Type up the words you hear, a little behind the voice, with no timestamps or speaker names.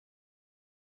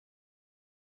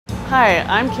Hi,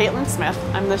 I'm Caitlin Smith.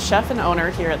 I'm the chef and owner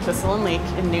here at Thistle Leek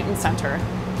in Newton Center.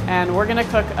 And we're gonna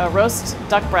cook a roast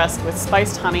duck breast with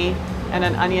spiced honey and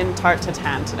an onion tarte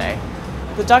tatin today.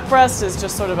 The duck breast is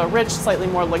just sort of a rich, slightly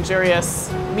more luxurious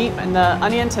meat, and the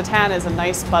onion tatin is a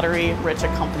nice, buttery, rich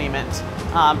accompaniment,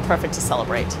 perfect to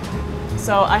celebrate.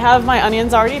 So I have my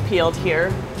onions already peeled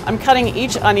here. I'm cutting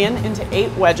each onion into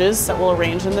 8 wedges that we'll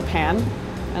arrange in the pan,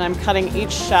 and I'm cutting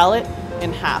each shallot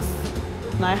in half.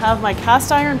 And I have my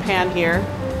cast iron pan here,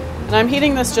 and I'm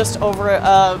heating this just over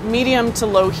a medium to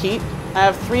low heat. I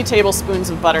have 3 tablespoons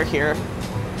of butter here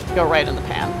to go right in the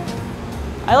pan.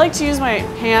 I like to use my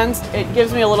hands. It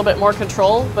gives me a little bit more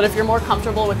control, but if you're more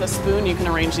comfortable with a spoon, you can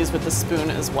arrange these with the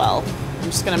spoon as well. I'm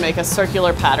just gonna make a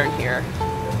circular pattern here.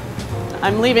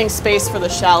 I'm leaving space for the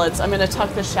shallots. I'm gonna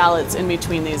tuck the shallots in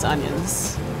between these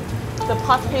onions. The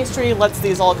puff pastry lets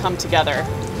these all come together,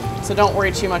 so don't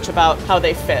worry too much about how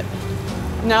they fit.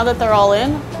 Now that they're all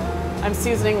in, I'm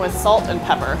seasoning with salt and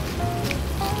pepper.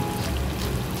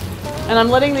 And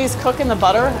I'm letting these cook in the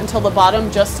butter until the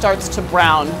bottom just starts to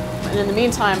brown. And in the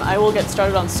meantime, I will get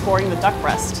started on scoring the duck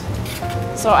breast.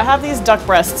 So I have these duck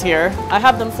breasts here. I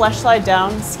have them flesh side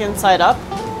down, skin side up.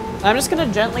 And I'm just gonna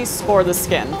gently score the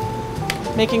skin,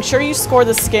 making sure you score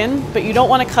the skin, but you don't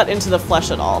wanna cut into the flesh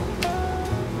at all.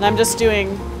 And I'm just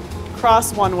doing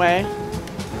cross one way,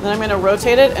 then I'm gonna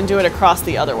rotate it and do it across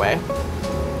the other way.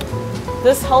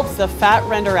 This helps the fat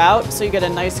render out so you get a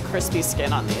nice crispy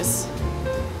skin on these.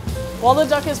 While the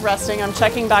duck is resting, I'm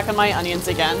checking back on my onions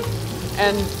again,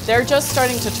 and they're just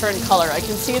starting to turn color. I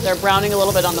can see they're browning a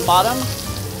little bit on the bottom.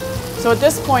 So at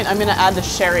this point, I'm gonna add the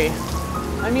sherry.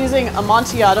 I'm using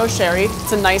Amontillado sherry.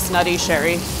 It's a nice nutty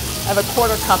sherry. I have a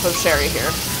 1/4 cup of sherry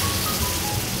here.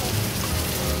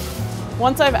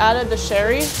 Once I've added the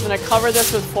sherry, I'm gonna cover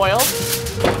this with foil,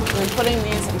 and I'm putting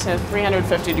these into a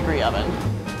 350-degree oven.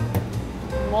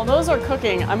 While those are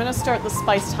cooking, I'm gonna start the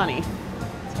spiced honey.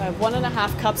 So I have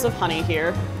 1½ cups of honey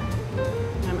here.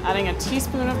 I'm adding a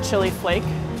teaspoon of chili flake,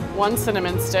 1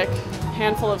 cinnamon stick, a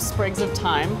handful of sprigs of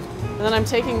thyme, and then I'm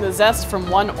taking the zest from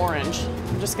 1 orange.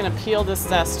 I'm just gonna peel this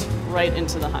zest right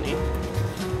into the honey.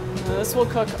 Now this will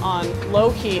cook on low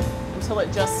heat until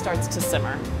it just starts to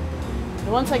simmer. And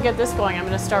once I get this going, I'm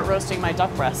gonna start roasting my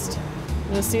duck breast. I'm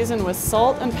gonna season with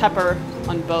salt and pepper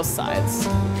on both sides.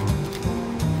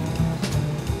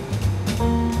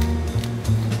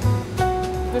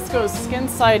 This goes skin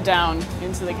side down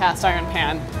into the cast iron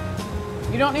pan.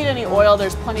 You don't need any oil,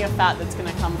 there's plenty of fat that's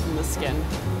gonna come from the skin.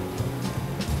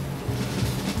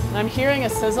 And I'm hearing a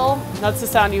sizzle, that's the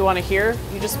sound you wanna hear.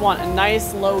 You just want a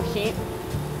nice low heat.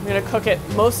 I'm gonna cook it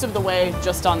most of the way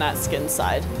just on that skin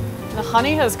side. The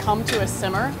honey has come to a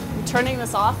simmer. I'm turning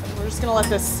this off, and we're just gonna let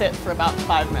this sit for about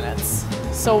 5 minutes.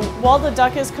 So while the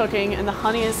duck is cooking and the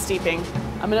honey is steeping,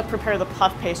 I'm gonna prepare the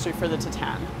puff pastry for the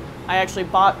tatin. I actually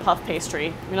bought puff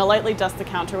pastry. I'm gonna lightly dust the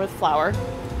counter with flour.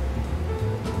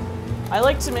 I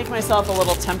like to make myself a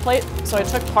little template, so I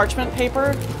took parchment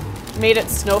paper, made it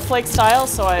snowflake style,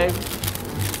 so I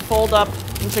fold up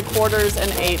into 1/4s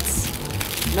and 1/8,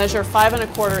 measure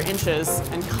 5¼ inches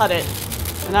and cut it.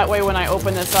 And that way when I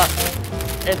open this up,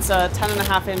 it's a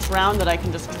 10½ inch round that I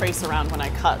can just trace around when I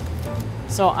cut.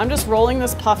 So I'm just rolling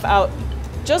this puff out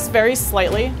just very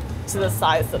slightly to the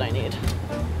size that I need.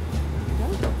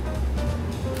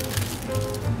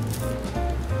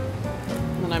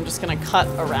 I'm just gonna cut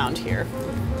around here.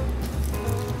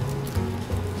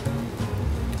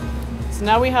 So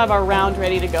now we have our round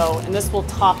ready to go, and this will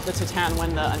top the tatin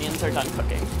when the onions are done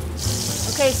cooking.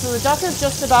 Okay, so the duck is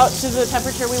just about to the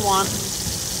temperature we want.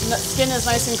 And the skin is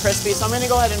nice and crispy, so I'm gonna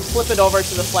go ahead and flip it over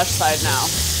to the flesh side now.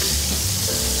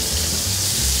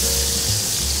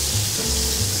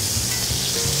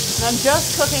 And I'm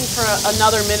just cooking for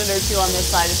another minute or 2 on this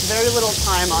side. It's very little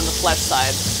time on the flesh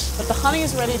side. But the honey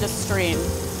is ready to strain.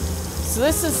 So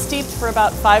this is steeped for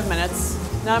about 5 minutes.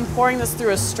 Now I'm pouring this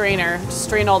through a strainer to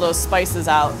strain all those spices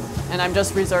out, and I'm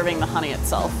just reserving the honey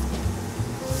itself.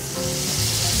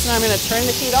 So now I'm gonna turn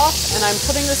the heat off, and I'm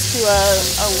putting this to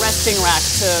a resting rack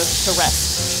to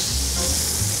rest.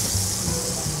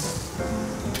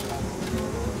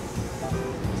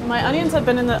 So my onions have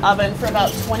been in the oven for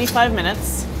about 25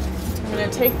 minutes. I'm gonna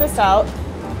take this out,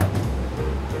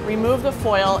 remove the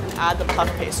foil, and add the puff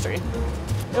pastry.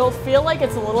 It'll feel like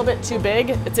it's a little bit too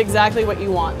big. It's exactly what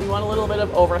you want. You want a little bit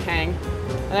of overhang.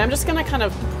 And I'm just gonna kind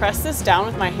of press this down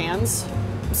with my hands,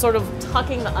 sort of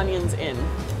tucking the onions in.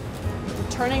 I'm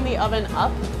turning the oven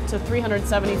up to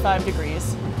 375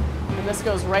 degrees, and this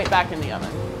goes right back in the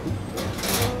oven.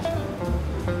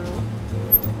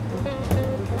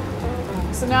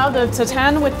 So now the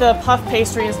tatin with the puff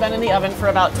pastry has been in the oven for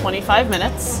about 25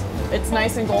 minutes. it's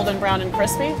nice and golden brown and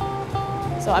crispy.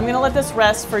 So I'm gonna let this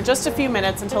rest for just a few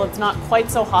minutes until it's not quite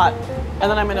so hot,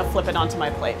 and then I'm gonna flip it onto my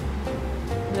plate.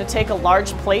 I'm gonna take a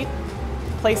large plate,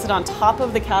 place it on top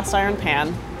of the cast iron pan,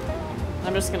 and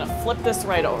I'm just gonna flip this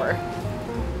right over.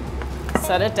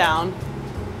 Set it down,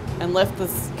 and lift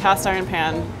this cast iron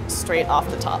pan straight off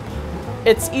the top.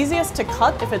 It's easiest to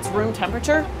cut if it's room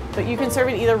temperature, but you can serve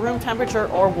it either room temperature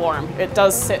or warm. It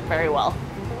does sit very well.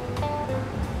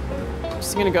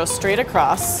 Just gonna go straight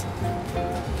across.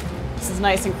 This is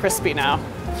nice and crispy now.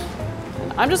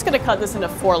 And I'm just gonna cut this into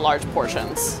 4 large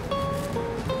portions.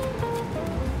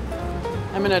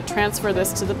 I'm gonna transfer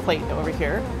this to the plate over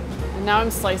here. And now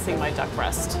I'm slicing my duck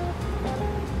breast.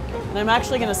 And I'm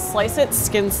actually gonna slice it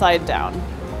skin side down.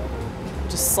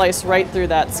 Just slice right through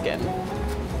that skin.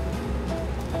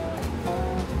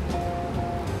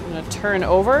 I'm gonna turn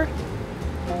over,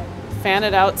 fan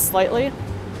it out slightly,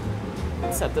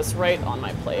 and set this right on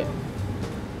my plate.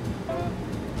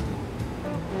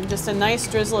 And just a nice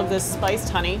drizzle of this spiced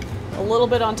honey, a little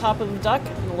bit on top of the duck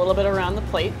and a little bit around the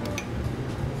plate.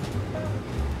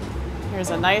 Here's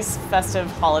a nice festive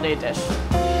holiday dish.